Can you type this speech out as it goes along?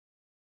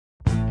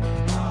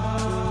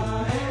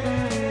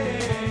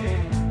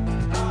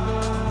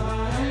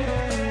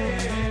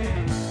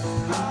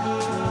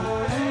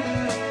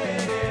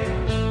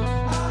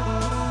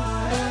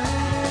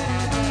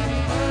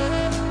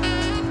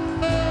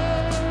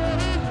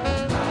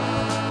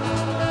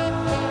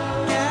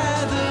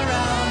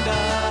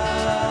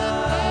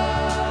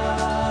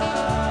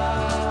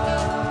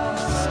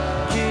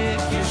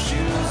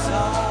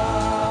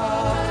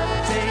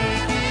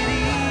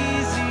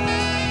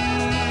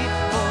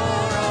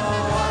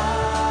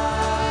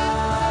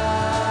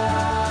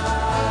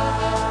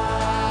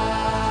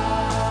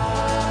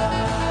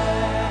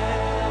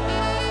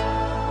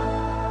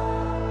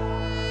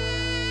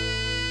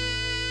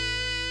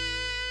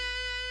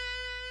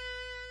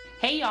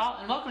all,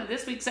 and welcome to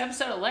this week's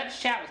episode of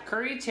Let's Chat with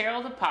Curry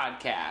Terrell, the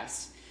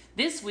podcast.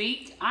 This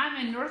week,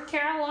 I'm in North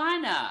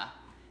Carolina.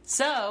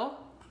 So,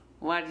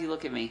 why did you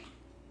look at me?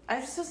 I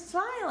was just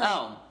smiling.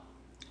 Oh,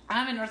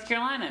 I'm in North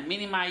Carolina,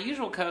 meaning my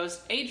usual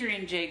co-host,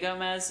 Adrian J.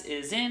 Gomez,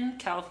 is in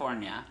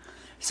California.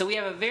 So we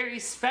have a very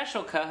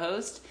special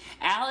co-host,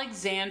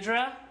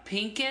 Alexandra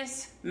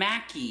Pincus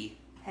Mackey.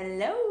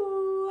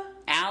 Hello.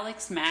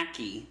 Alex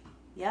Mackey.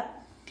 Yep.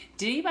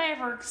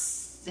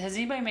 Has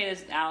anybody made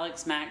an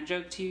Alex Mack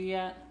joke to you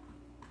yet?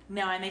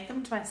 No, I make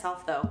them to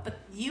myself, though. But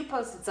you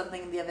posted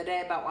something the other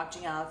day about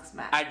watching Alex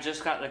Mack. I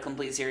just got the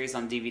complete series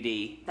on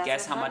DVD. That's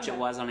Guess what how I'm much it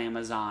talking was on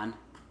Amazon?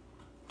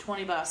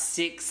 $20.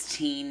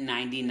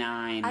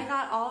 $16.99. I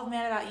got all of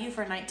Mad About You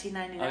for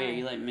 $19.99. Oh yeah,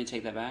 you let me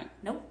take that back?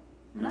 Nope.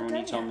 Remember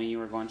when you told me you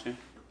were going to?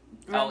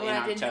 Remember in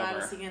when I didn't know I October.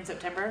 was seeing in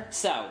September?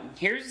 So,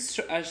 here's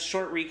a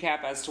short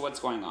recap as to what's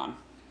going on.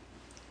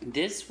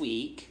 This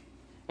week,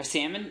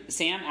 Sam,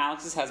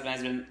 Alex's husband,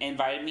 has been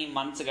invited me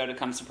months ago to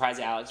come surprise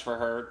Alex for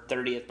her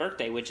 30th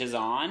birthday, which is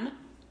on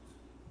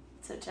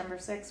September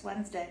 6th,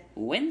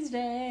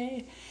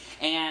 Wednesday.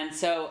 And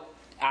so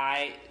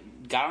I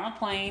got on a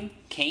plane,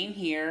 came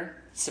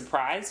here,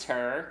 surprised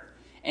her,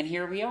 and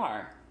here we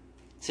are.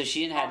 So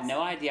she had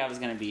no idea I was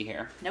going to be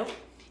here. Nope.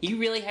 You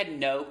really had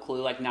no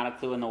clue, like not a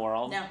clue in the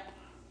world? No.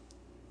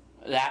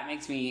 That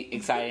makes me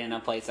excited in a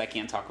place I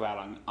can't talk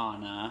about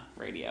on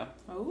radio.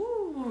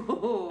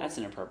 Ooh. That's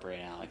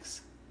inappropriate,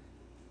 Alex.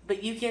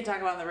 But you can't talk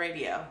about it on the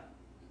radio,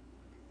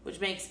 which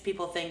makes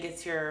people think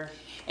it's your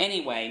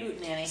Anyway,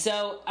 hootenanny.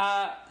 so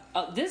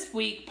this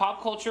week,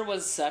 pop culture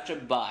was such a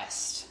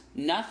bust.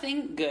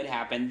 Nothing good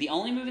happened. The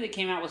only movie that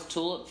came out was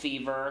Tulip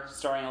Fever,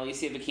 starring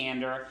Alicia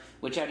Vikander,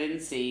 which I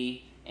didn't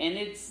see. And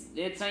it's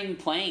not even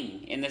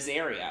playing in this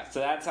area. So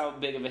that's how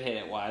big of a hit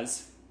it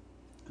was.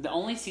 The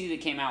only CD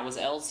that came out was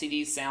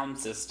LCD Sound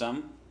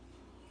System.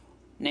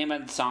 Name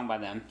of the song by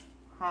them.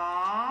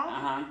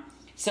 Huh?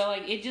 So,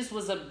 like, it just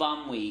was a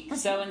bum week.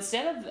 So,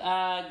 instead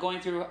of going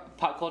through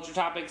pop culture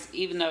topics,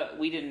 even though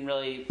we didn't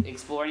really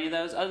explore any of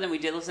those, other than we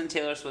did listen to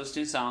Taylor Swift's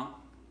new song.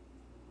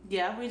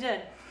 Yeah, we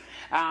did.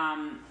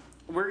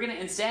 We're going to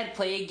instead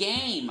play a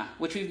game,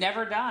 which we've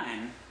never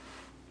done.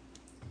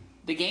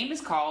 The game is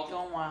called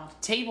Going wild.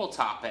 Table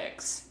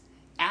Topics.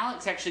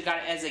 Alex actually got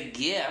it as a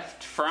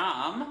gift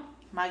from...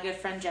 My good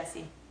friend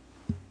Jesse.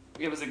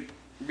 It was a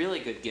really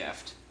good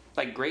gift.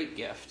 Like, great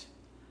gift.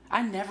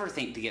 I never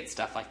think to get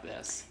stuff like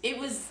this. It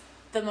was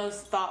the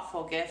most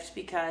thoughtful gift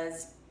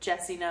because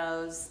Jesse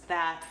knows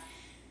that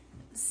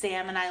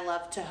Sam and I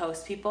love to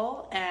host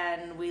people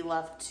and we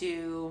love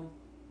to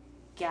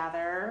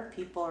gather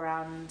people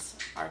around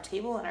our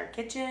table in our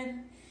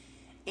kitchen,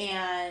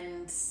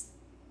 and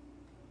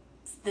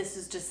this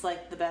is just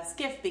like the best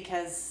gift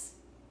because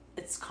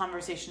it's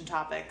conversation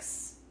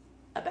topics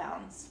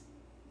abounds.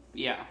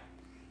 Yeah.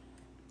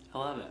 I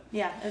love it.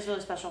 Yeah, it was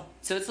really special.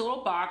 So it's a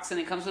little box, and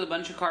it comes with a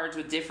bunch of cards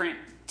with different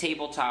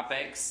table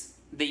topics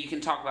that you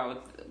can talk about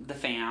with the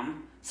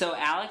fam. So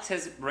Alex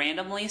has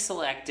randomly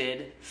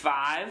selected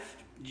 5.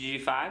 Did you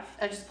do 5?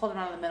 I just pulled them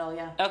out of the middle,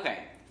 yeah. Okay.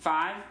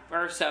 5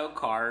 or so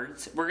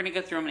cards. We're going to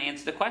go through them and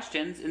answer the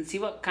questions and see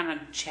what kind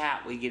of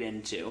chat we get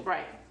into.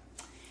 Right.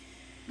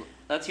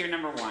 Let's hear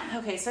number 1.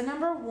 Okay, so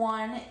number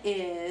 1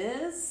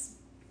 is,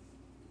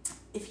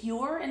 if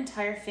your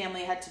entire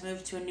family had to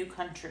move to a new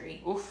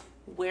country, Oof.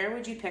 where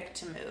would you pick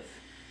to move?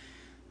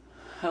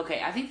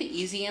 Okay, I think the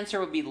easy answer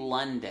would be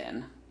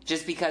London.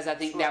 Just because I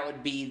think that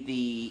would be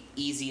the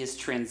easiest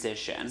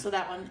transition. So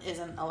that one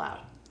isn't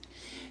allowed.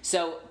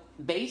 So,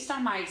 based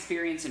on my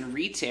experience in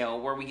retail,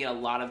 where we get a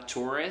lot of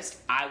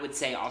tourists, I would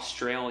say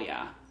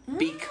Australia.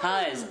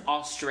 Because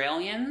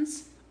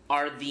Australians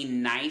are the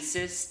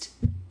nicest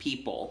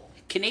people.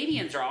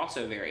 Canadians are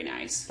also very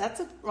nice.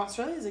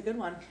 Australia's a good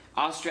one.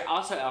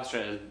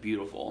 Australia is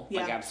beautiful.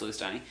 Yeah. Like, absolutely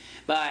stunning.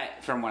 But,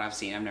 from what I've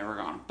seen, I've never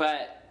gone.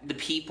 But, the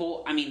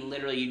people, I mean,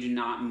 literally, you do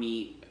not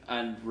meet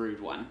a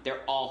rude one.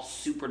 They're all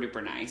super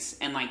duper nice.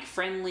 And, like,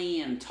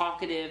 friendly and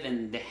talkative,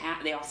 and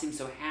they all seem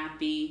so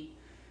happy.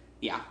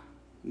 Yeah.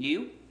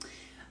 You?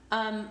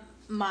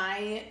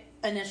 My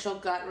initial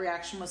gut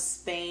reaction was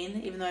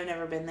Spain, even though I've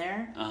never been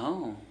there.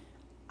 Oh.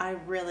 I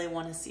really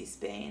want to see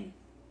Spain.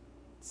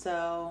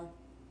 So,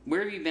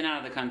 Where have you been out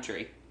of the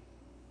country?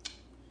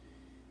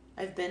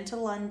 I've been to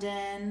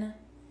London.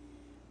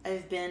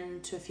 I've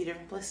been to a few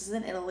different places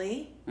in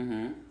Italy.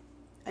 Mm-hmm.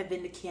 I've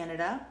been to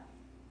Canada.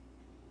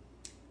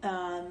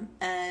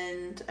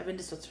 And I've been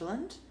to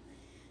Switzerland.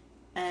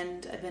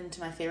 And I've been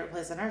to my favorite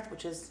place on earth,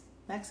 which is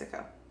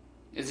Mexico.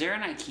 Is there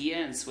an IKEA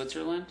in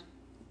Switzerland?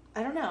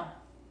 I don't know.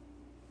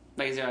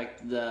 Like, is there,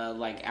 like,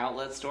 the,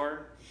 outlet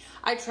store?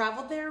 I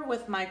traveled there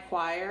with my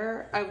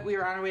choir. We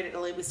were on our way to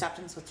Italy. We stopped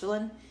in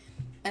Switzerland.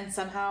 And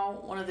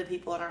somehow one of the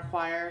people in our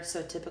choir,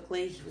 so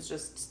typically he was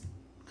just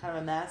kind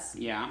of a mess,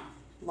 Yeah.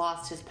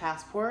 lost his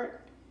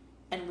passport.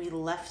 And we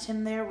left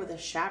him there with a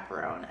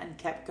chaperone and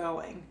kept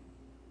going.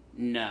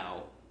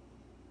 No.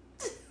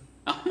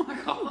 Oh my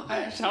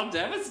gosh, how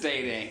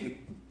devastating.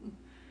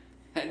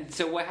 And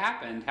so what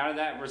happened? How did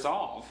that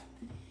resolve?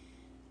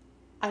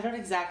 I don't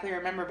exactly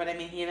remember, but I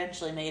mean, he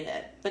eventually made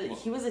it. But Well-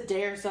 he was a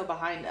day or so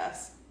behind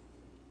us.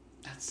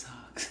 That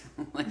sucks.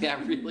 Like,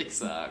 that really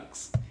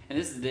sucks. And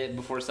this is it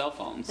before cell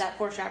phones. That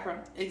poor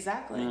chaperone.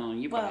 Exactly. No,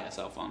 you Well, probably had a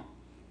cell phone.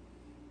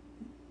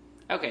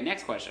 Okay,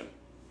 next question.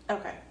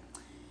 Okay.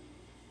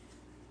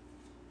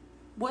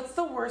 What's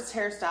the worst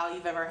hairstyle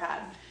you've ever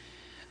had?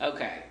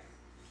 Okay.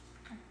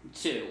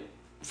 2.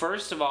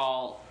 First of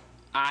all,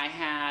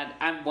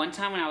 one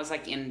time when I was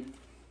like in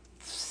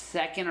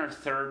 2nd or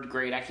 3rd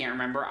grade, I can't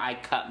remember, I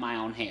cut my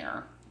own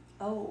hair.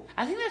 Oh.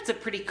 I think that's a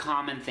pretty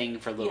common thing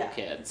for little Yeah,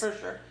 kids. for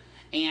sure.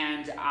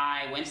 And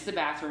I went to the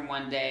bathroom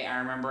one day, I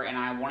remember, and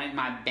I wanted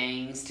my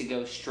bangs to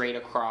go straight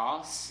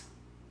across.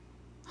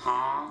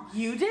 Huh?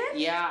 You did?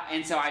 Yeah,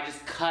 and so I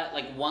just cut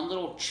like one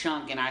little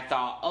chunk, and I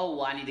thought, oh,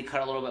 well, I need to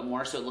cut a little bit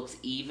more so it looks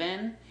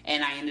even.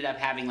 And I ended up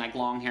having like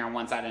long hair on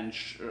one side and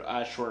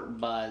a short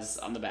buzz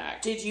on the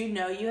back. Did you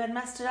know you had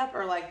messed it up,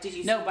 or like did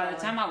you? No, see by the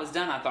going? time I was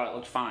done, I thought it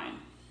looked fine.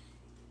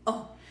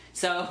 Oh.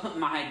 So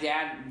my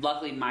dad,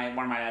 luckily, one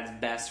of my dad's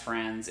best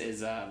friends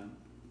is a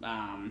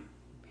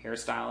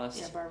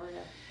hairstylist. Yeah, barber.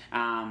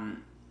 Yeah.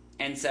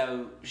 And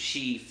so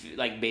she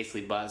like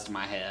basically buzzed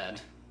my head.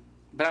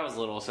 But I was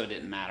little, so it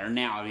didn't matter.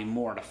 Now I'd be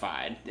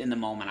mortified. In the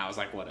moment, I was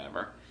like,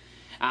 whatever.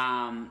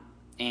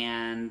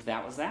 And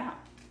that was that.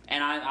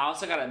 And I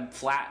also got a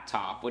flat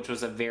top, which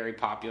was a very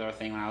popular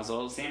thing when I was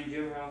little. Sam, did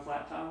you ever have a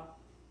flat top?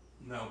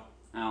 No.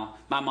 Oh,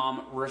 my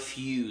mom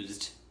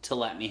refused to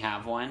let me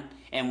have one.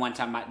 And one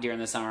time during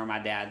the summer, my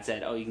dad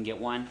said, "Oh, you can get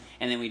one."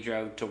 And then we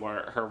drove to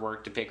her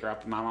work to pick her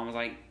up, and my mom was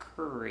like,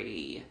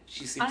 "Curry."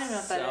 She seemed I don't know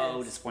what that so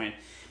is. disappointed.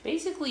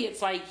 Basically,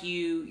 it's like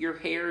your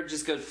hair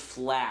just goes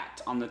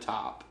flat on the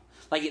top.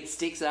 Like it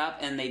sticks up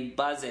and they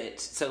buzz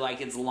it so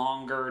like it's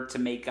longer to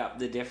make up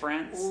the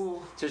difference.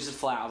 Ooh. So it's just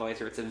flat all the way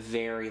through. It's a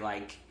very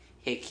like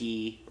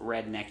hickey,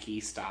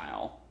 rednecky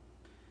style.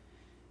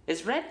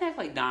 Is redneck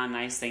like not a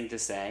nice thing to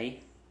say?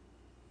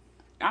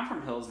 I'm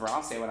from Hillsborough.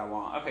 I'll say what I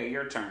want. Okay,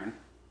 your turn.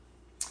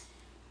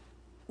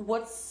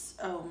 What's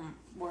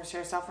worst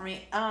hairstyle for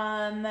me?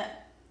 I'll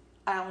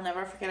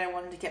never forget. I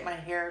wanted to get my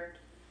hair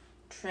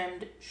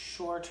trimmed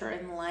shorter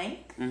in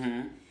length.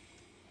 Mm-hmm.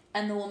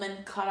 And the woman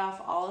cut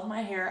off all of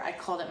my hair. I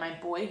called it my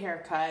boy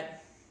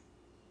haircut.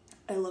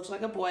 It looked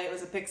like a boy. It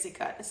was a pixie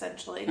cut,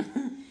 essentially.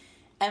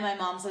 And my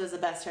mom said it was the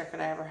best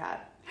haircut I ever had.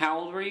 How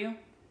old were you?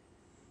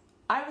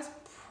 I was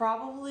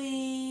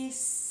probably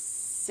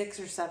 6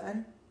 or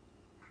 7.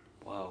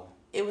 Whoa.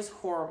 It was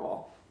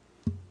horrible.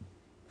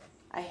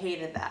 I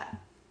hated that.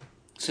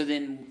 So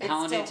then, how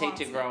long did it take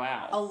to grow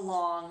out? A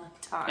long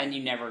time. And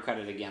you never cut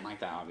it again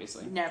like that,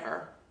 obviously.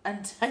 Never.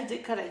 And I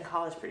did cut it in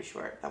college pretty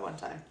short that one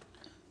time.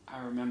 I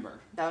remember.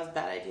 That was a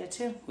bad idea,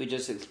 too. We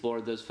just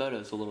explored those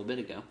photos a little bit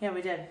ago. Yeah,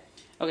 we did.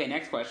 Okay,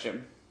 next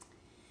question.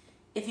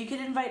 If you could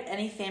invite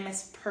any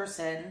famous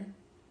person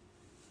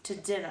to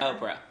dinner.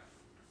 Oprah.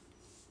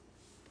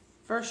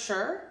 For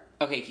sure?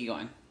 Okay, keep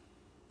going.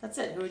 That's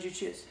it. Who would you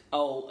choose?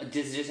 Oh,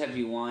 does it just have to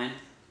be one?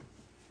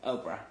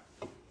 Oprah.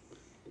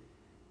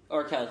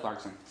 Or Kelly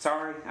Clarkson.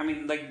 Sorry. I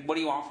mean, like, what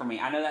do you want from me?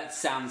 I know that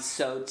sounds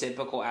so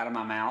typical out of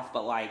my mouth,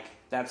 but, like,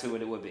 that's who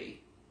it would be.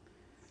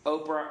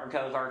 Oprah or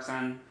Kelly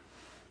Clarkson.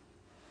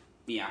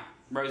 Yeah.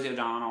 Rosie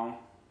O'Donnell.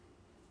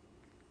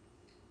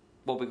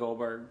 Whoopi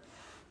Goldberg.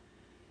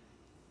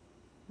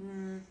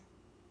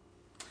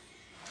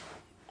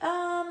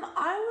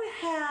 I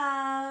would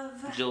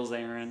have... Jill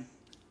Zarin.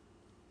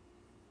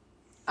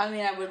 I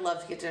mean, I would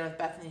love to get dinner with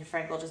Bethany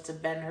Frankel just to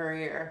bend her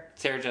ear.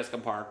 Sarah Jessica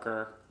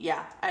Parker.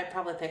 Yeah, I'd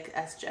probably pick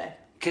SJ.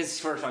 Because,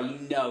 first of all, you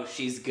know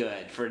she's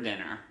good for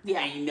dinner.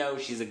 Yeah. And you know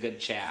she's a good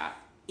chat.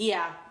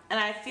 Yeah, and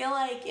I feel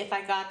like if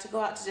I got to go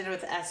out to dinner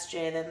with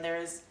SJ, then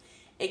there's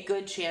a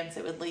good chance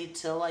it would lead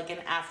to, like, an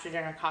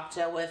after-dinner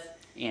cocktail with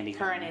Andy her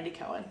Cohen. and Andy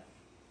Cohen.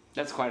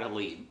 That's quite a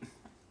lead.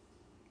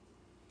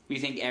 You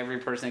think every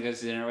person that goes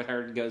to dinner with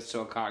her goes to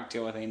a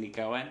cocktail with Andy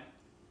Cohen?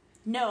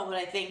 No, but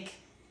I think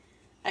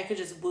I could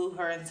just woo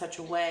her in such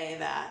a way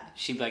that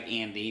She'd be like,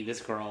 Andy,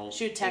 this girl.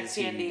 she would text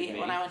is who you need Andy to be."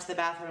 when I went to the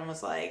bathroom and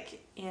was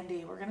like,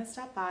 Andy, we're going to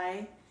stop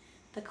by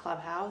the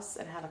clubhouse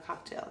and have a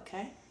cocktail,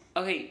 okay?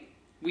 Okay,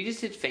 we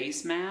just did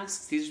face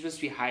masks. These are supposed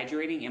to be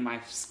hydrating, and my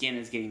skin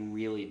is getting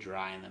really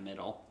dry in the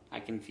middle. I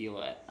can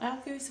feel it. I'll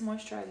give you some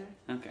moisturizer.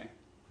 Okay.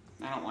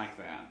 I don't like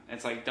that.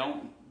 It's like,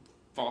 don't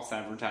false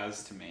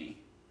advertise to me.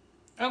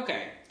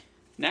 Okay.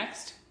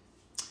 Next.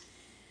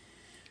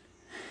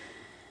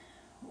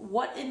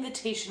 What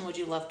invitation would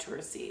you love to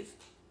receive?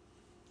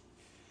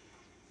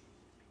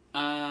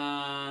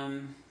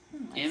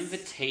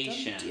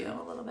 Invitation. Stumped you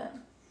a little bit.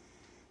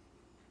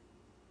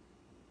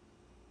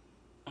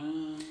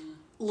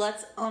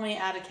 Let me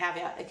add a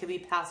caveat. It could be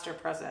past or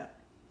present.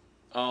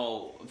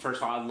 Oh,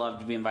 first of all, I'd love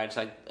to be invited to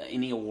like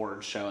any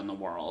award show in the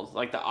world,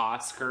 like the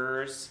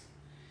Oscars.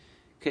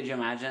 Could you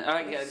imagine?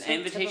 Like an It's so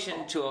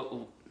invitation typical.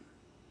 to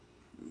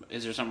a.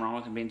 Is there something wrong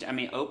with it being? I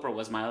mean, Oprah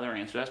was my other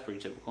answer. That's pretty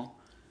typical.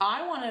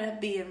 I want to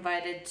be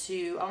invited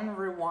to. I want to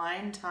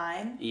rewind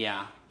time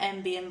Yeah.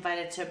 and be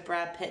invited to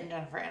Brad Pitt and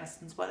Jennifer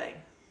Aniston's wedding.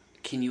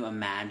 Can you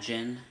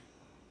imagine?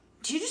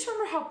 Do you just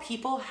remember how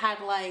people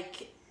had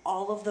like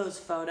all of those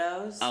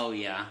photos. Oh,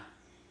 yeah.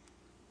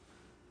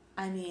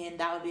 I mean,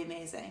 that would be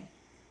amazing.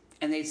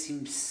 And they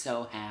seem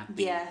so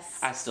happy. Yes.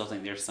 I still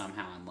think they're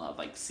somehow in love,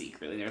 like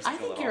secretly. There's I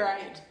think you're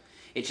right.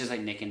 It's just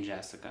like Nick and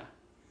Jessica.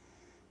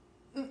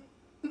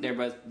 They're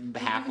both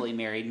happily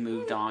married,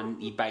 moved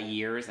on by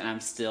years, and I'm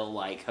still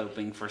like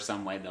hoping for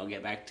some way they'll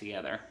get back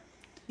together.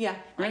 Yeah.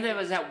 Remember there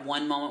was that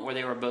one moment where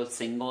they were both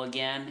single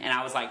again, and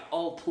I was like,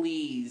 oh,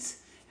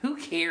 please. Who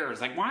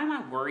cares? Like, why am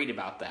I worried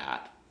about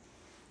that?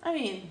 I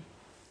mean...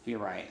 You're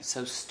right.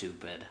 So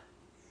stupid.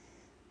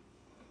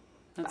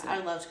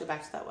 I'd love to go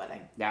back to that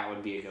wedding. That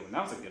would be a good one.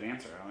 That was a good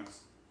answer, Alex.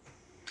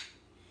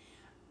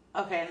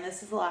 Okay, and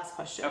this is the last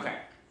question. Okay.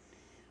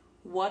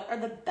 What are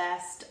the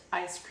best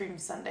ice cream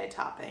sundae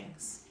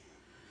toppings?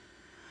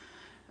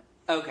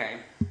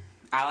 Okay.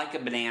 I like a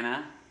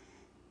banana.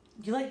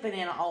 You like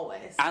banana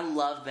always. I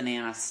love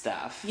banana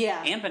stuff.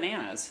 Yeah. And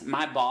bananas.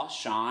 My boss,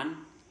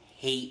 Sean,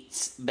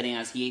 hates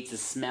bananas. He hates the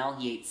smell.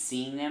 He hates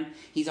seeing them.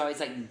 He's always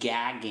like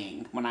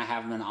gagging when I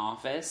have them in the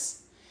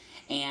office.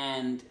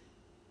 And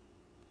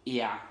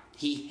yeah,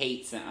 he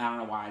hates them. I don't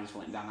know why I just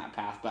went down that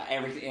path, but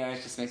everything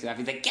it just makes me laugh.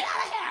 He's like, get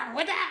out of here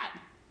with that.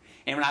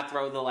 And when I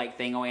throw the like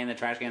thing away in the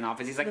trash can in the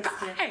office, he's like,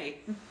 hey.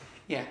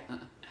 Yeah.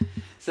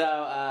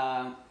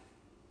 So,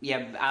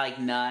 yeah, I like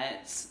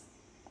nuts,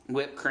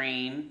 whipped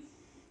cream.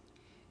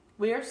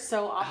 We are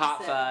so opposite.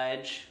 Hot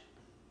fudge.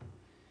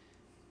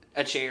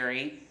 A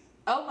cherry.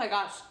 Oh my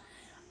gosh.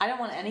 I don't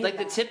want any like of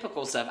that. the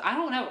typical stuff. I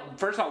don't know.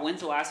 First of all,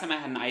 when's the last time I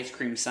had an ice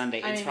cream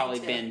sundae? It's probably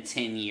me too. been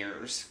 10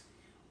 years.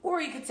 Or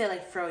you could say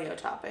like froyo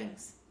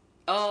toppings.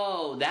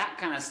 Oh, that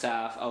kind of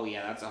stuff. Oh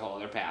yeah, that's a whole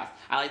other path.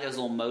 I like those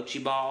little mochi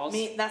balls.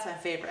 That's my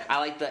favorite. I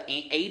like the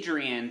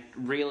Adrian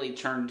really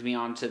turned me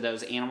on to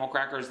those animal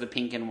crackers, the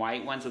pink and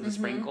white ones with the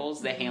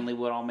sprinkles that Hanley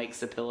Woodall makes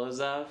the pillows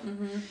of.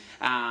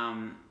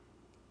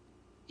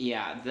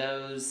 Yeah,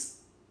 those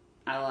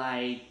I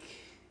like.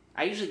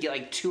 I usually get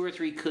like 2 or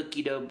 3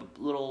 cookie dough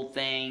little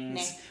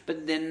things,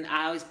 but then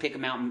I always pick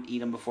them out and eat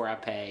them before I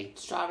pay.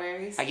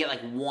 Strawberries. I get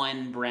like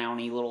 1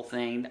 brownie little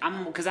thing.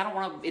 Because I don't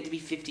want it to be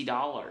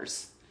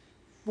 $50.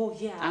 Well,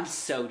 yeah. I'm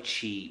so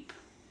cheap.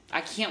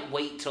 I can't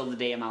wait till the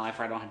day of my life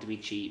where I don't have to be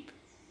cheap.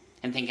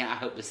 And thinking, I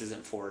hope this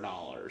isn't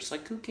 $4.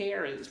 Like, who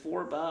cares? It's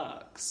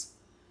 $4.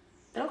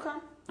 It'll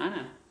come. I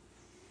know.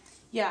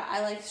 Yeah,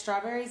 I like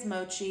strawberries,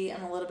 mochi,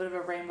 and a little bit of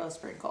a rainbow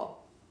sprinkle.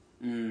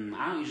 I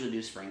don't usually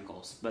do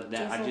sprinkles, but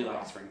I do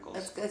like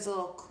sprinkles. It's a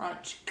little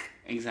crunch.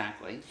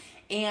 Exactly.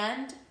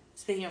 And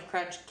speaking of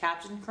crunch,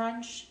 Captain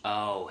Crunch.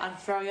 Oh, on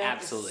froyo.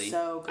 absolutely. Is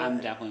so good. I'm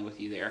definitely with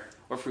you there.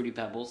 Or Fruity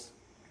Pebbles.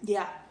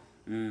 Yeah.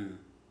 That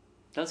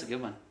was a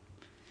good one.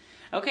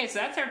 Okay, so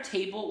that's our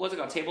table. What's it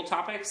called? Table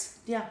topics?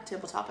 Yeah,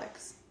 table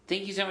topics.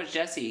 Thank you so much,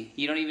 Jesse.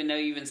 You don't even know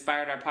you've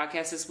inspired our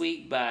podcast this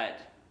week, but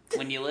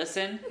when you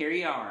listen, here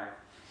you are.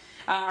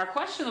 Our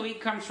question of the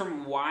week comes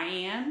from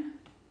YN.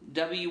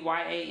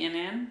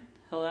 WYANN.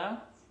 Hello?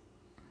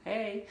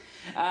 Hey.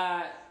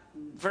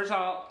 First of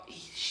all,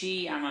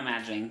 I'm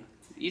imagining.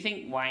 You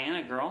think YN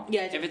a girl?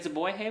 Yeah, I do. If it's a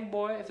boy, hey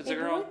boy. If it's a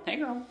girl, hey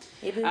girl.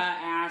 Hey boo.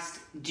 Asked,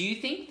 do you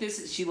think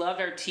she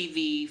loved our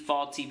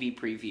fall TV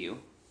preview,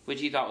 which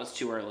you thought was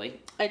too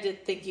early? I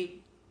did think you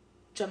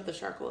jumped the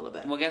shark a little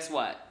bit. Well, guess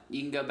what?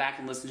 You can go back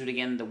and listen to it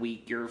again the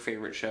week your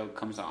favorite show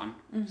comes on.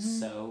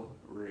 So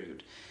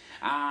rude.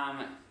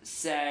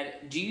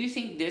 Said, do you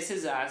think This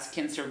Is Us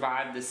can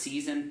survive the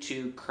season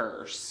 2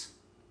 curse?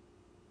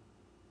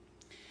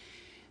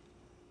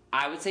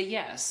 I would say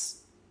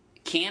yes.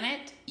 Can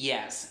it?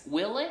 Yes.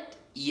 Will it?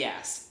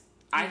 Yes.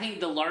 I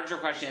think the larger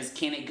question is,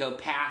 can it go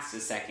past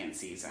the second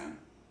season?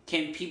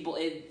 Can people,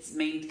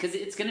 because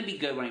it's going to be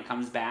good when it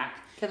comes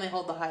back. Can they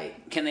hold the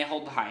hype? Can they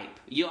hold the hype?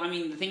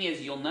 The thing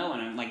is, you'll know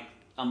in like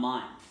a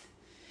month.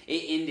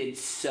 It ended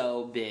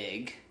so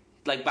big.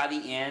 Like, by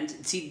the end,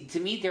 see, to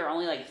me, there are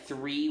only like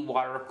 3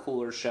 water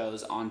cooler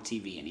shows on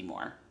TV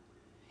anymore.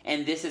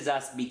 And This Is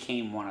Us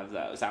became one of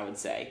those, I would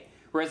say.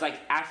 Whereas, like,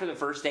 after the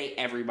first day,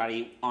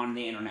 everybody on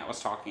the internet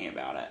was talking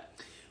about it.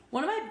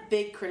 One of my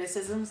big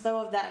criticisms, though,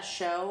 of that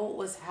show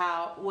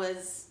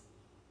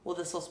well,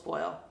 this will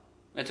spoil.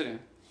 It's okay.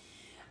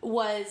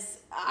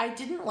 I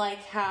didn't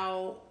like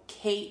how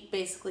Kate,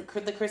 basically,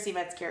 the Chrissy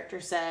Metz character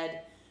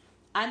said,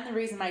 I'm the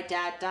reason my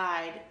dad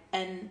died,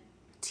 and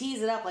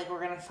tease it up like we're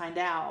going to find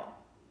out.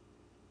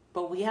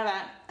 But we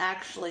haven't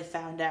actually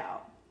found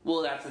out.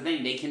 Well, that's the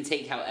thing. They can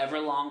take however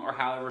long or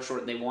however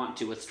short they want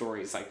to with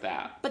stories like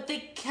that. But they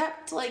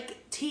kept,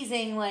 like,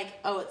 teasing, like,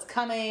 oh, it's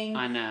coming.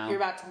 I know. You're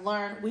about to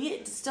learn.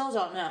 We still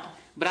don't know.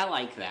 But I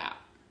like that.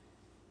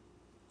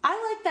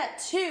 I like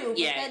that, too. But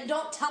Yeah. then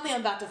don't tell me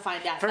I'm about to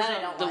find out. First that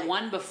of I all, don't the like.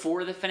 one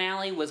before the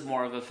finale was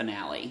more of a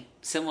finale.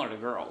 Similar to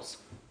Girls.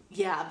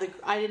 Yeah,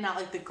 I did not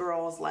like the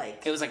girls,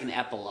 like... It was like an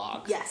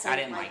epilogue. Yes, I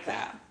didn't like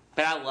that.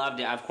 But I loved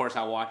it. Of course,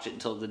 I'll watch it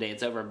until the day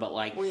it's over. But,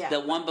 like,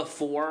 the one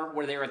before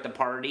where they were at the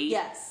party...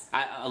 Yes.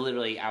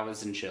 I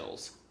was in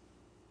chills.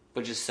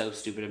 Which is so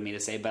stupid of me to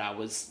say, but I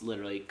was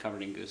literally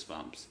covered in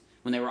goosebumps.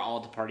 When they were all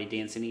at the party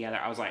dancing together,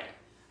 I was like,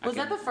 Was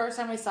that the first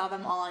time we saw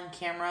them all on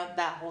camera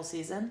that whole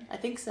season? I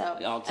think so.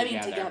 All together. I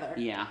mean, together.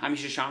 Yeah. I mean,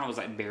 Shoshana was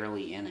like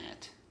barely in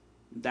it.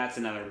 That's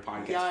another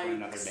podcast for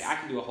another day. I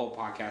can do a whole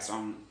podcast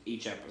on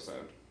each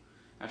episode.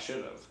 I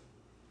should have.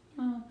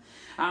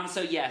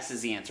 So yes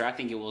is the answer. I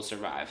think it will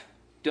survive.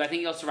 Do I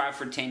think it'll survive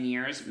for 10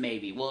 years?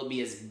 Maybe. Will it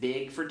be as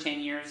big for 10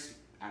 years?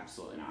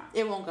 Absolutely not.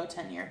 It won't go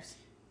 10 years.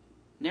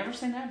 Never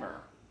say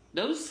never.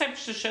 Those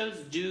types of shows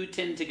do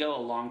tend to go a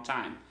long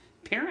time.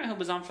 Parenthood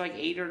was on for like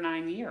 8 or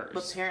 9 years.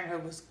 But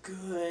Parenthood was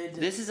good.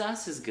 This Is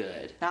Us is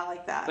good. Not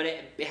like that. But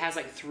it has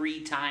like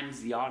 3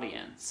 times the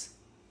audience.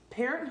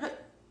 Parenthood...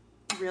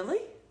 Really?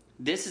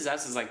 This Is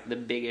Us is like the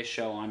biggest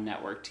show on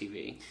network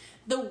TV.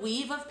 The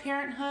weave of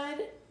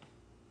Parenthood,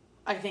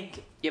 I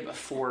think... Yeah, but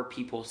 4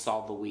 people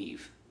saw the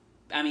weave.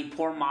 I mean,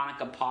 poor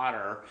Monica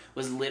Potter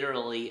was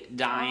literally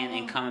dying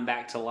and coming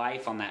back to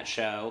life on that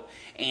show,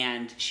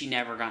 and she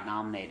never got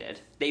nominated.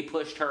 They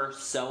pushed her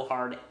so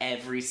hard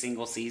every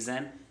single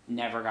season,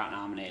 never got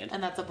nominated.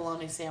 And that's a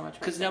bologna sandwich.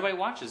 Because nobody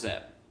watches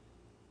it.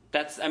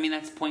 That's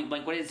point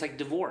blank. What it's like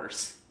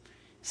Divorce.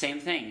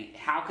 Same thing.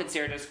 How could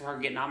Sarah Jessica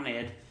Parker get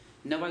nominated?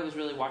 Nobody was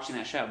really watching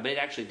that show, but it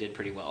actually did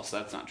pretty well, so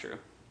that's not true.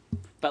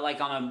 But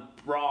like on a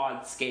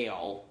broad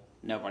scale...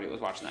 Nobody was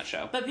watching that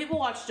show. But people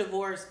watch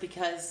Divorce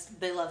because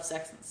they love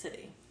Sex and the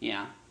City.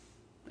 Yeah,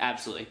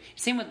 absolutely.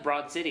 Same with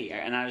Broad City.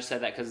 And I just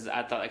said that because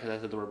I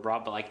said the word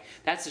broad. But like,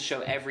 that's the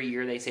show every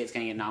year they say it's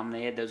going to get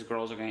nominated. Those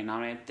girls are going to get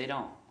nominated. They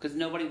don't. Because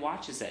nobody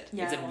watches it.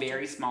 Yeah, it's a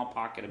very small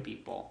pocket of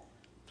people.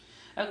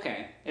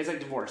 Okay. It's like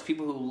Divorce.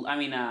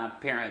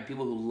 Parenthood.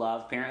 People who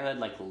love Parenthood,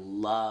 like,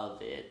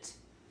 love it.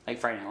 Like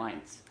Friday Night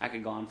Lights. I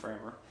could go on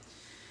forever.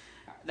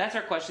 That's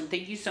our question.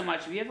 Thank you so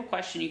much. If you have a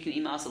question, you can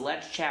email us at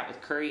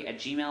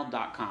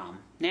letschatwithcurry@gmail.com.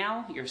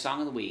 Now, your song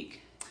of the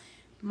week.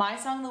 My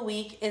song of the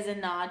week is a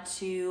nod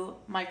to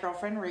my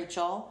girlfriend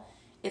Rachel.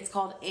 It's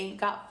called Ain't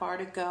Got Far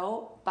to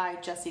Go by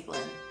Jessie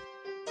Glynn.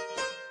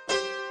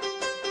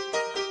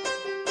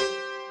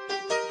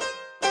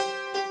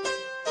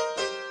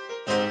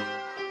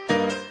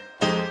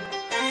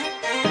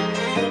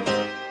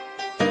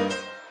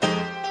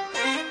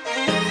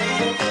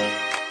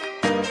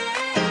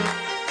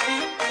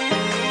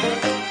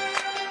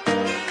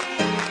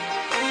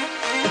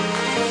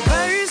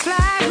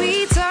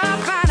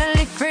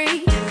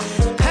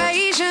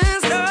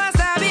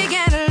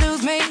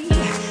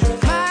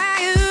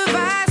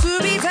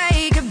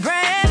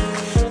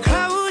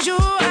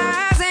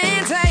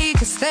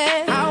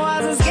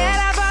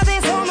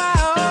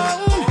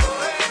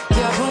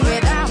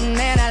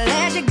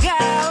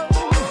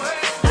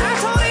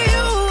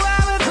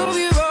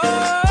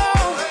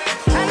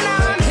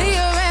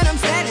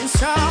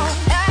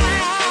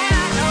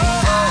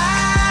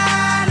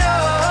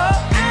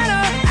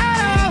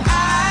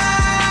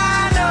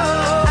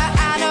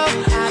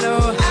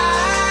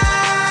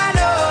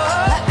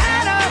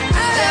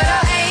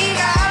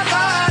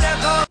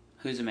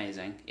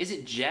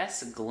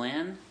 Jess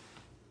Glynn?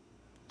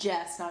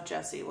 Jess, not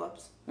Jessie.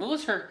 Whoops. What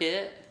was her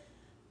hit?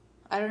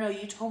 I don't know.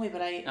 You told me,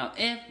 but I... Oh,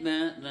 if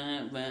there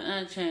were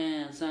a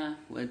chance, I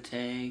would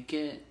take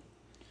it.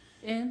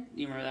 You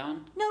remember that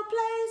one? No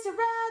place I'd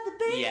rather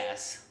be.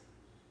 Yes.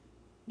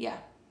 Yeah.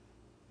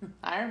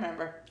 I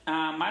remember.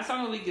 My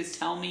song of the week is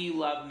Tell Me You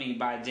Love Me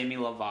by Demi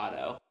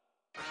Lovato.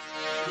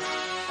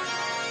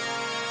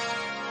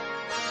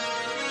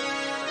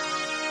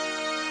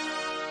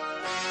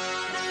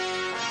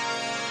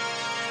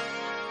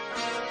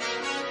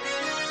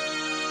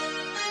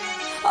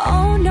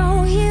 Oh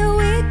no, here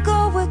we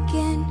go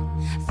again,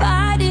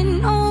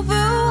 fighting over what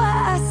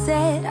I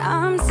said.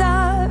 I'm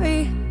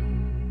sorry,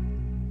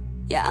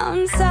 yeah,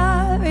 I'm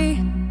sorry.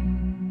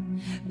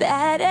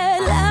 Bad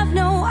at love,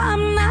 no,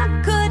 I'm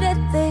not good at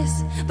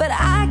this, but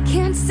I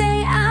can't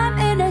say I'm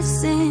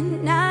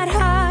innocent, not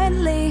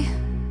hardly.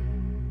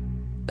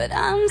 But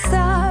I'm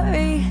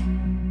sorry,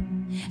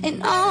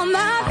 and all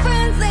my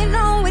friends, they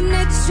know when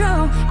it's true.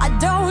 I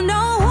don't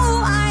know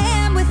who I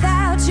am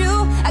without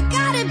you. I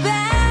got it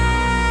bad.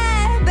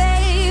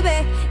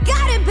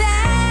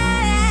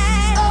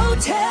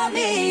 Tell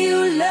me you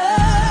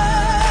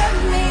love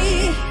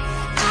me.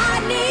 I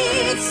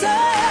need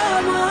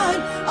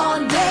someone.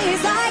 On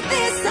days like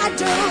this I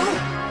do.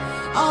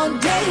 On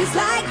days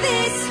like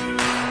this.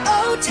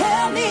 Oh,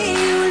 tell me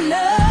you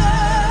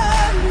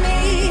love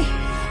me.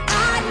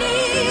 I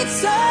need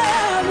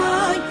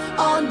someone.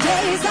 On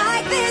days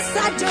like this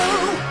I do.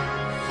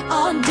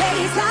 On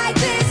days like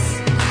this.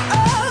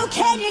 Oh,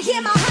 can you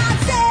hear my heart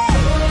say?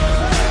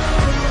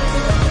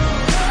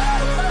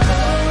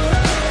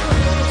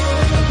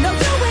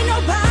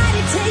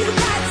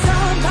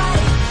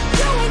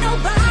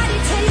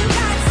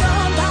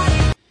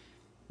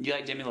 Do you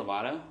like Demi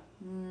Lovato?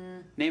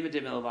 Name a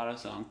Demi Lovato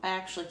song. I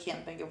actually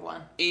can't think of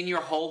one. In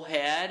your whole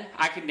head?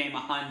 I could name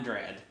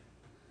 100.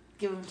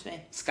 Give them to me.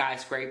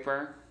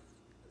 Skyscraper.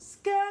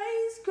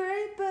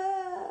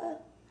 Skyscraper.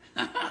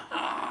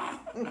 That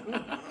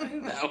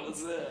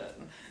was it.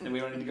 And we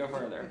don't need to go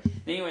further.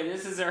 Anyway,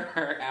 this is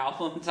her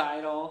album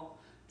title.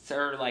 It's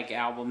her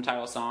album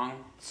title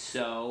song.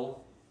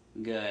 So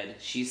good.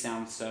 She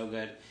sounds so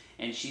good.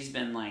 And she's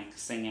been, like,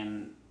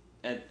 singing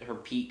at her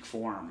peak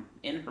form.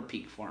 In her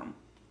peak form.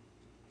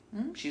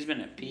 She's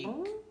been at peak.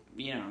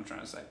 You know what I'm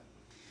trying to say.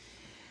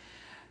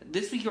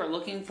 This week you are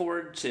looking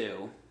forward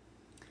to...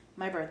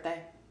 My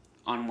birthday.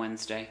 On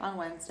Wednesday. On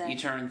Wednesday. You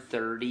turn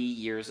 30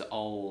 years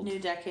old. New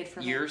decade for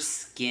me. Your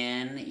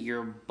skin,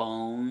 your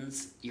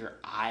bones, your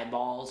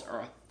eyeballs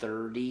are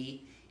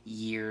 30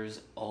 years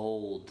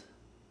old.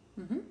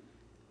 Mm-hmm.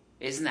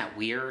 Isn't that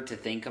weird to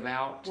think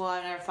about? Well,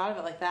 I never thought of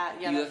it like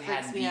that. Yeah, you that have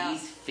had freaks me out.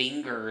 these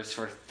fingers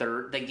for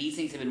 30... Like, these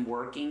things have been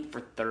working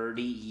for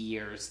 30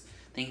 years.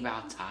 Think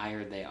about how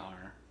tired they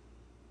are.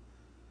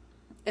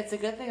 It's a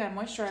good thing I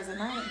moisturize at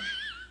night.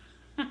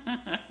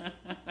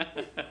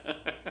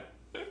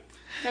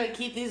 Gotta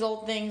keep these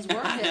old things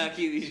working. I know,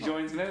 keep these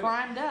joints moving.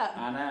 Primed up.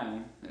 I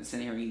know. I'm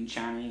sitting here eating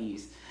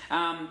Chinese.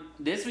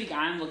 This week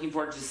I'm looking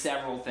forward to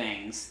several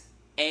things.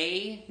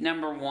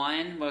 Number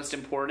one, most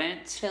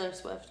important. Taylor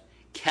Swift.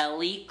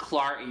 Kelly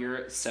Clark,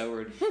 you're so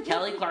rude.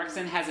 Kelly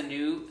Clarkson has a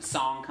new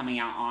song coming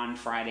out on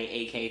Friday,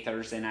 aka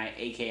Thursday night,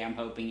 aka I'm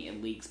hoping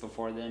it leaks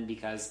before then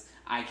because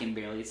I can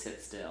barely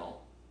sit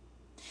still.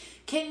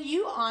 Can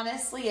you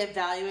honestly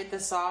evaluate the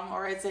song,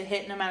 or it's a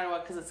hit no matter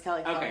what because it's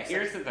Kelly Clarkson? Okay,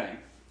 here's the thing.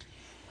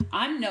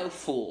 I'm no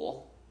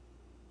fool,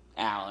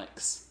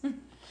 Alex.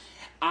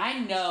 I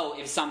know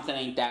if something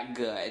ain't that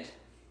good.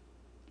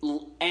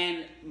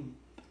 And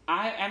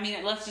I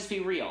mean, let's just be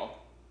real.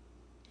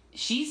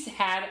 She's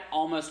had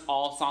almost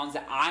all songs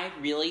that I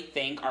really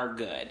think are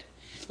good.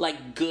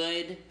 Like,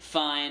 good,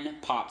 fun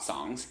pop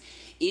songs.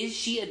 Is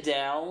she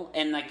Adele?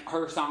 And, like,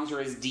 her songs are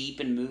as deep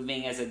and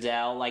moving as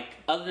Adele? Like,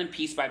 other than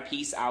Piece by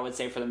Piece, I would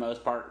say for the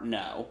most part,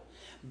 no.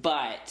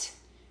 But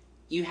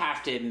you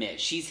have to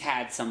admit, she's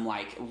had some,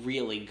 like,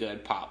 really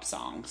good pop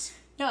songs.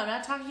 No, I'm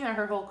not talking about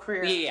her whole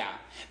career. Yeah,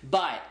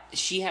 but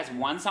she has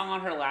one song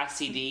on her last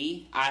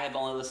CD I have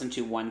only listened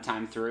to one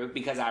time through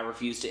because I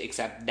refused to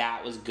accept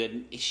that was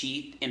good.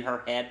 She, in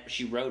her head,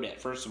 she wrote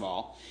it, first of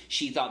all.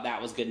 She thought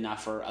that was good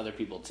enough for other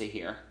people to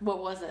hear.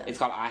 What was it? It's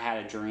called I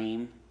Had a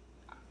Dream.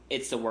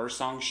 It's the worst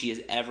song she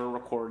has ever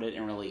recorded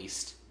and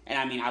released. And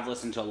I mean, I've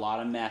listened to a lot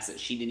of mess that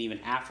she didn't even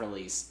half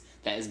release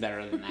that is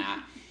better than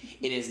that.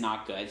 It is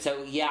not good.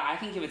 So, yeah, I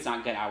think if it's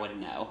not good, I would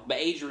know. But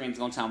Adrian's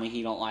going to tell me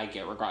he don't like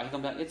it. He's going to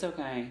be like, it's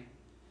okay.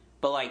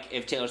 But, like,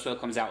 if Taylor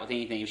Swift comes out with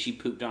anything, if she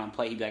pooped on a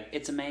plate, he'd be like,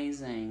 it's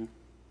amazing.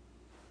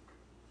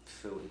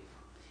 Philly.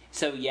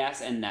 So,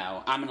 yes and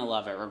no. I'm going to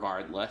love it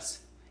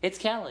regardless. It's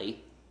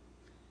Kelly.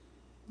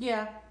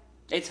 Yeah.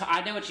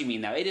 I know what you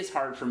mean, though. It is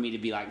hard for me to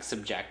be, like,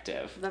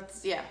 subjective.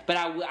 Yeah. But,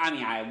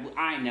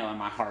 I know in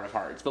my heart of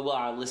hearts. But will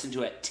I listen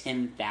to it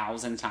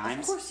 10,000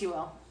 times? Of course you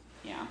will.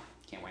 Yeah.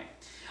 Can't wait.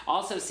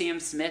 Also, Sam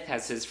Smith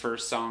has his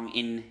first song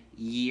in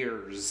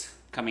years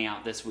coming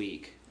out this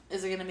week.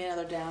 Is it going to be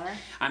another downer?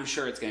 I'm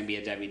sure it's going to be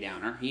a Debbie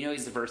Downer. You know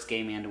he's the first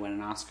gay man to win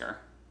an Oscar.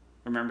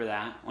 Remember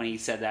that? When he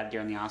said that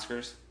during the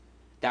Oscars?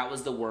 That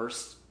was the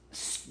worst.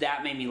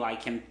 That made me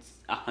like him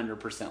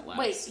 100% less.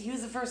 Wait, he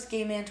was the first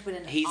gay man to win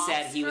an Oscar? He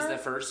said he was the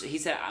first. He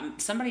said,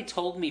 somebody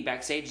told me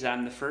backstage that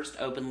I'm the first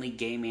openly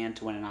gay man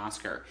to win an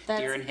Oscar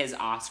during his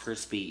Oscar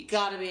speech.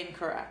 Gotta be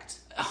incorrect.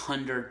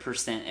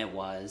 100% it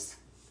was.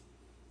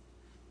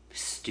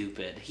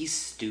 Stupid. He's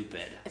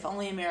stupid. If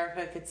only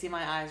America could see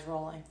my eyes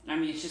rolling. I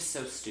mean, it's just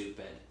so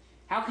stupid.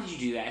 How could you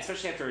do that?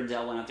 Especially after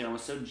Adele went out there and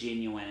was so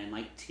genuine and,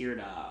 like,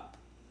 teared up.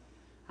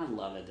 I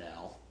love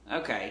Adele.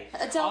 Okay.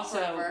 Adele also,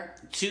 forever.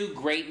 2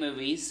 great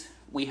movies,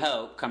 we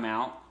hope, come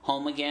out.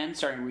 Home Again,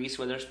 starring Reese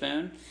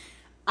Witherspoon.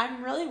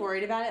 I'm really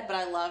worried about it, but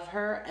I love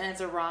her, and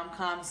it's a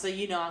rom-com, so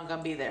you know I'm going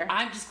to be there.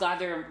 I'm just glad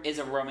there is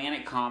a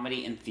romantic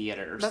comedy in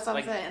theaters. That's what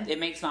I'm saying. It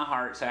makes my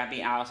heart so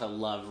happy. I also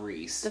love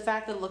Reese. The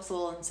fact that it looks a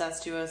little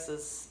incestuous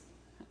is...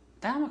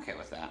 I'm okay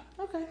with that.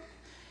 Okay.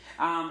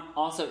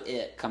 Also,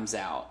 It comes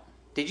out.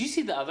 Did you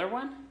see the other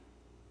one?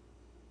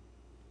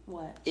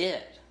 What?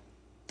 It.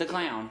 The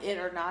clown. It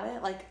or not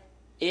it? Like...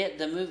 It,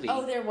 the movie.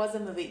 Oh, there was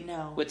a movie.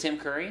 No. With Tim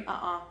Curry?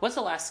 What's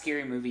the last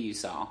scary movie you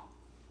saw?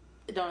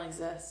 It don't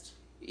exist.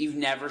 You've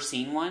never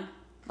seen one?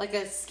 Like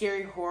a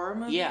scary horror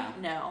movie? Yeah.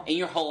 No. In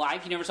your whole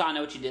life, you never saw I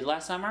Know What You Did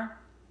Last Summer?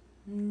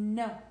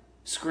 No.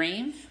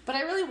 Scream? But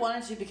I really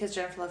wanted to because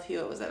Jennifer Love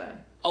Hewitt was in it.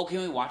 Oh,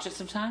 can we watch it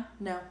sometime?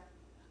 No.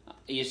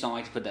 You just don't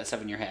like to put that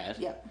stuff in your head?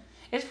 Yep.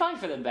 It's probably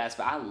for the best,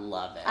 but I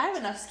love it. I have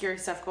enough scary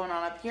stuff going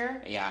on up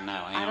here. Yeah, I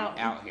know. I don't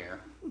out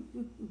here.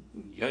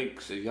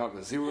 Yikes, if y'all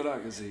can see what I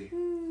can see.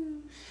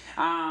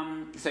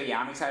 So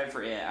yeah, I'm excited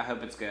for It. I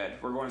hope it's good.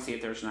 We're going to see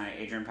it Thursday night.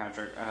 Adrian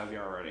Patrick, I hope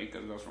you're all ready,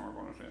 because that's when we're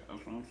going to see it.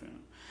 That's when I'm seeing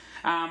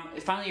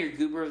it. Finally, your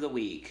Goober of the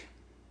Week.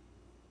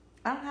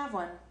 I don't have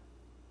one.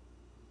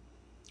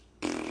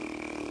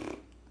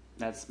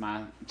 That's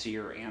to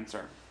your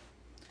answer.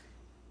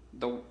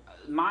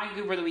 My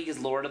Goober of the Week is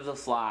Lord of the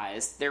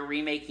Flies. They're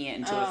remaking it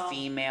into a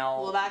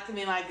female... Well, that can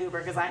be my Goober,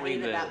 because I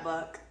hated reboot. that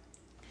book.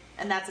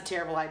 And that's a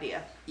terrible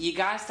idea. You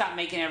gotta stop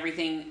making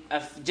everything...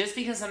 just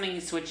because something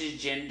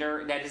switches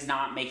gender, that does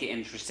not make it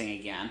interesting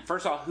again.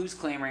 First of all, who's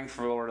clamoring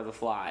for Lord of the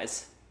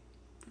Flies?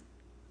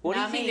 What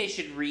do you think they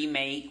should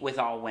remake with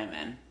all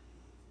women?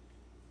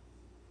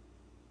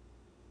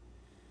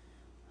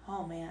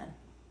 Oh, man.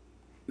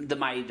 The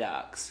Mighty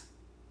Ducks.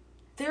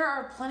 There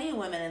are plenty of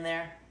women in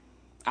there.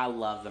 I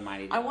love the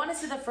Mighty Ducks. I want to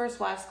see the First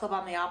Wives Club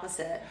on the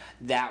opposite.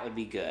 That would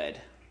be good.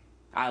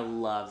 I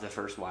love the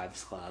First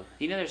Wives Club.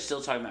 You know, they're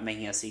still talking about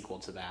making a sequel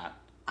to that.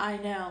 I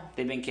know.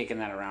 They've been kicking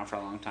that around for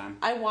a long time.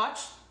 I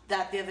watched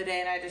that the other day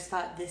and I just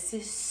thought, this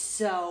is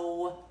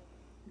so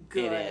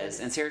good. It is.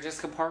 And Sarah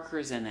Jessica Parker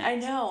is in it. I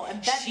know.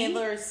 And Bette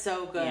Midler is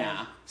so good.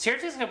 Yeah. Sarah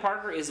Jessica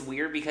Parker is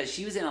weird because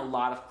she was in a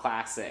lot of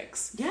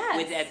classics. Yes.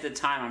 With, at the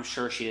time, I'm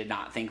sure she did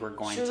not think we're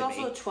going to be. She was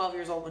also 12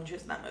 years old when she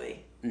was in that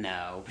movie.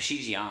 No, but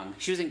she's young.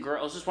 She was in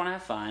Girls Just Want to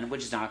Have Fun,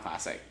 which is not a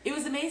classic. It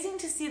was amazing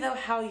to see, though,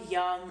 how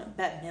young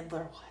Bette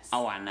Midler was.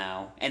 Oh, I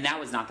know. And that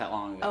was not that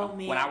long ago. Oh,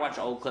 man. When I watch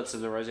old clips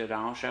of the Rosie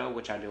O'Donnell show,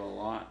 which I do a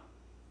lot.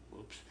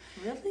 Whoops.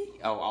 Really?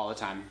 Oh, all the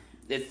time.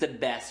 It's the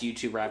best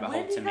YouTube rabbit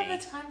hole to me. When do you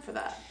have the time for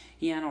that?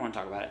 Yeah, I don't want to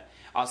talk about it.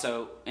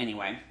 Also,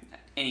 anyway,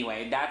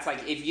 that's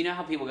like, if you know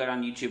how people go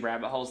down YouTube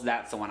rabbit holes,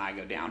 that's the one I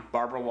go down.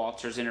 Barbara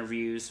Walters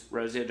interviews,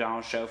 Rosie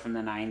O'Donnell show from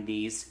the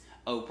 90s,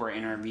 Oprah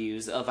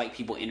interviews of like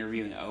people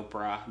interviewing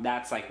Oprah.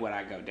 That's like what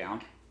I go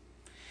down.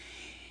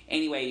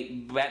 Anyway,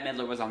 Bette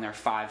Midler was on there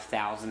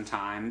 5,000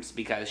 times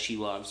because she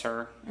loves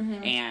her.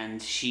 Mm-hmm.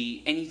 And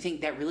you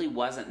think that really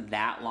wasn't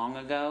that long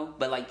ago,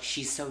 but like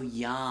she's so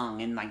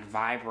young and like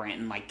vibrant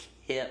and like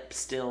hip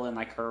still in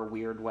like her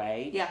weird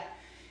way. Yeah.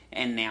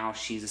 And now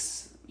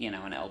she's,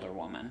 an elder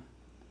woman.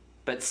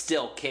 But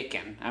still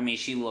kicking. I mean,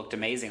 she looked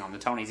amazing on the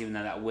Tonys, even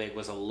though that wig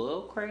was a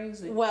little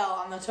crazy. Well,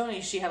 on the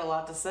Tonys, she had a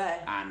lot to say.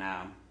 I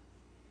know.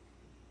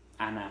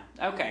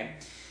 Okay.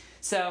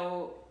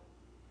 So,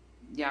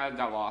 yeah, I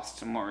got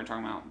lost in what we were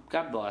talking about.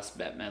 God bless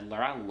Bette Midler.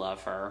 I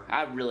love her.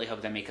 I really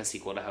hope they make a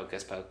sequel to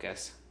Hocus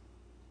Pocus.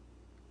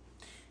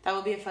 That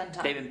would be a fun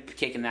time. They've been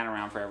kicking that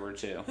around forever,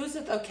 too. Who's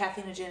it? Oh,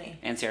 Kathy Najimy.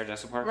 And Sarah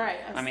Jessica Parker. Right.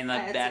 I mean,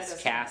 the best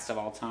cast of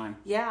all time.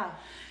 Yeah.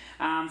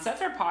 So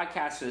that's our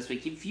podcast for this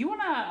week. If you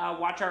want to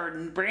watch our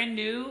brand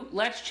new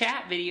Let's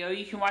Chat video,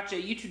 you can watch it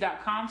at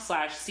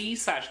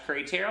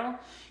youtube.com/c/CurryTarot.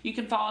 You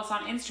can follow us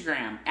on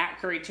Instagram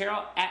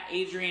 @CurryTarot,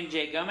 @Adrian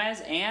J.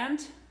 Gomez,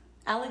 and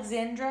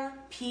Alexandra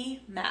P.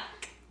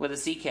 Mack. with a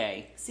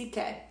CK.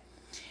 CK.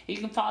 You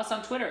can follow us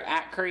on Twitter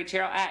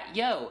 @CurryTarot,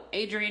 @Yo,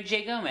 Adrian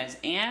J. Gomez,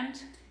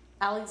 and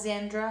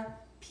Alexandra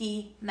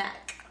P.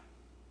 Mack.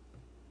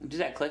 Do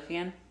that click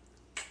again.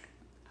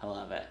 I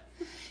love it.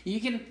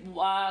 You can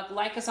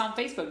like us on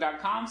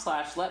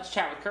Facebook.com/Let's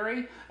Chat with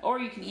Curry, or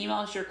you can email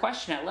us your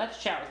question at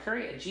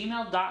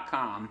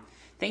letschatwithcurry@gmail.com.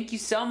 Thank you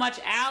so much,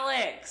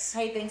 Alex.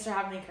 Hey, thanks for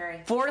having me,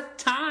 Curry. 4th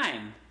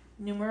time.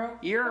 Numero.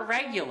 You're a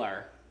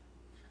regular.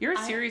 You're a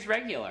series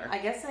regular. I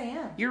guess I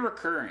am. You're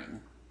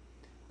recurring.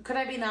 Could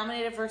I be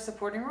nominated for a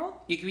supporting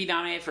role? You can be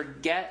nominated for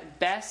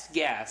Best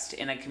Guest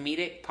in a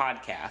Comedic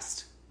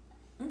Podcast.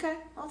 Okay,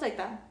 I'll take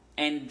that.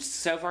 And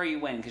so far you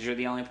win because you're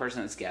the only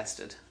person that's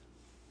guested.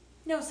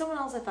 No, someone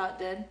else I thought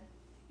did.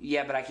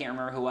 Yeah, but I can't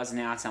remember who was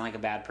now. I sound like a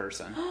bad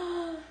person.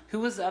 Who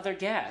was the other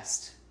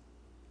guest?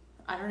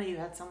 I don't know. You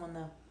had someone,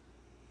 though.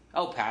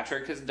 Oh,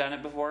 Patrick has done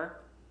it before?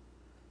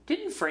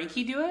 Didn't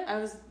Frankie do it?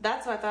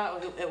 That's what I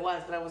thought it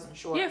was, but I wasn't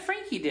sure. Yeah,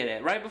 Frankie did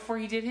it right before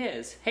he did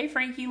his. Hey,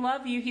 Frankie,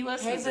 love you. He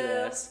listens to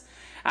this.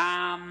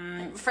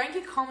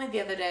 Frankie called me the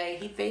other day.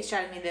 He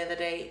face-chatted me the other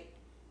day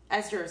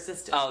as your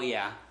assistant. Oh,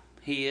 yeah.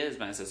 He is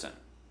my assistant.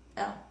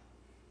 Oh.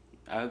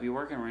 I hope you're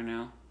working right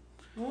now.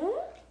 Hmm?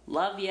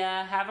 Love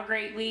ya. Have a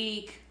great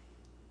week.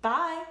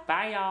 Bye.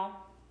 Bye, y'all.